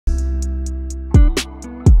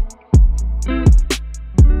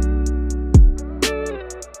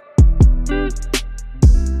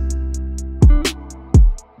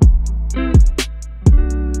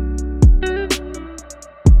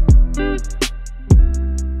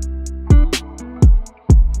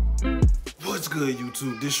good,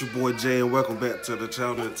 YouTube? This your boy Jay, and welcome back to the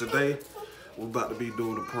channel. And today, we're about to be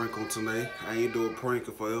doing a prank on Jay&Nay. I ain't doing a prank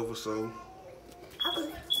in forever, so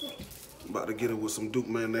I'm about to get it with some Duke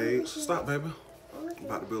mayonnaise. Stop, baby. I'm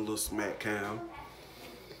about to be a little smack cam.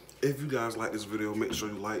 If you guys like this video, make sure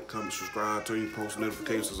you like, comment, subscribe, turn your post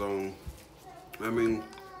notifications on. I mean,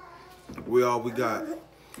 we all we got.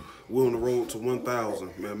 We're on the road to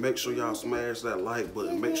 1,000. Man, make sure y'all smash that like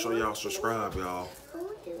button. Make sure y'all subscribe, y'all.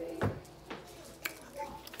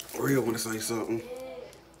 Real want to say something.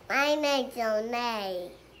 My name's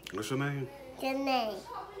Mayonnaise. What's your name? Jay&Nay.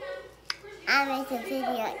 I make a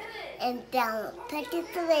video and put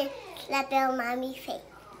this away, slap it on mommy's face.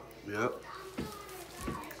 Yep.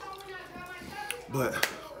 But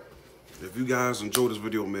if you guys enjoy this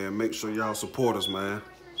video, man, make sure y'all support us, man.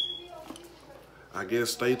 I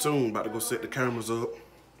guess stay tuned. About to go set the cameras up.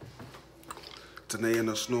 Jay&Nay and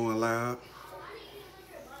us snoring loud.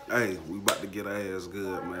 Hey, we about to get our ass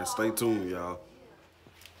good, man. Stay tuned, y'all.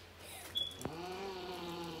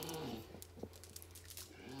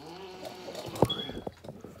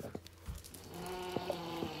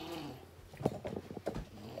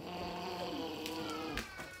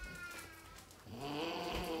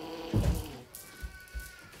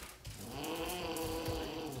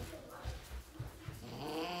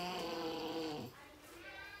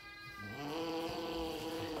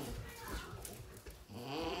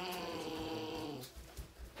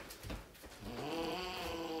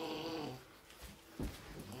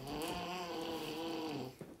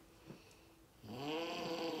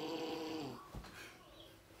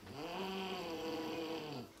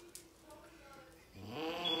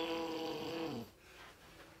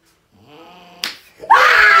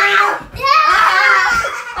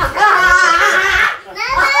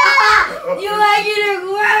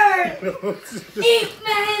 Eat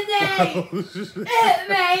mayonnaise! Eat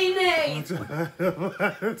mayonnaise! I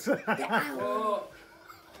got him!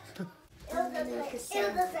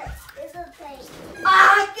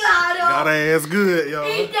 Got her ass good, y'all.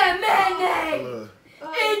 Eat that mayonnaise!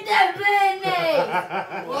 Eat that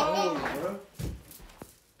mayonnaise! Whoa.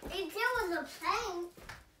 It was a pain.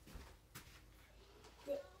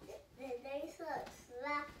 They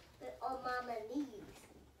slap it on mama's knees.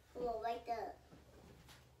 Like that.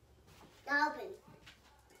 Open.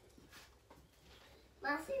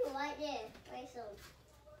 My finger right there. Right so.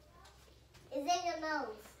 It's in your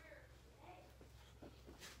nose.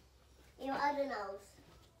 Your other nose.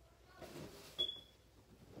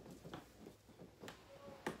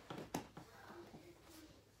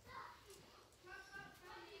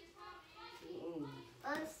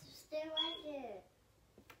 Stay right there.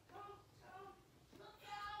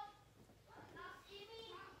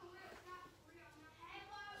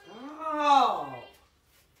 Oh,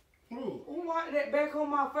 who wiped that back on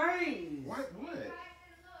my face? What?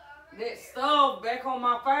 That stuff back on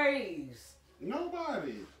my face.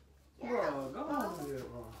 Nobody. Bro, go on with it,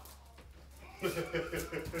 bro.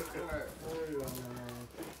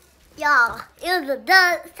 Y'all, it was a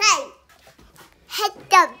done thing. Hit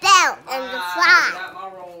the bell and the fly. Got my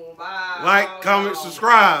room. Bye. Like, comment,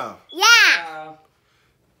 subscribe. Yeah.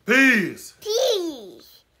 Peace.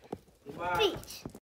 Peace. Bye. Peace.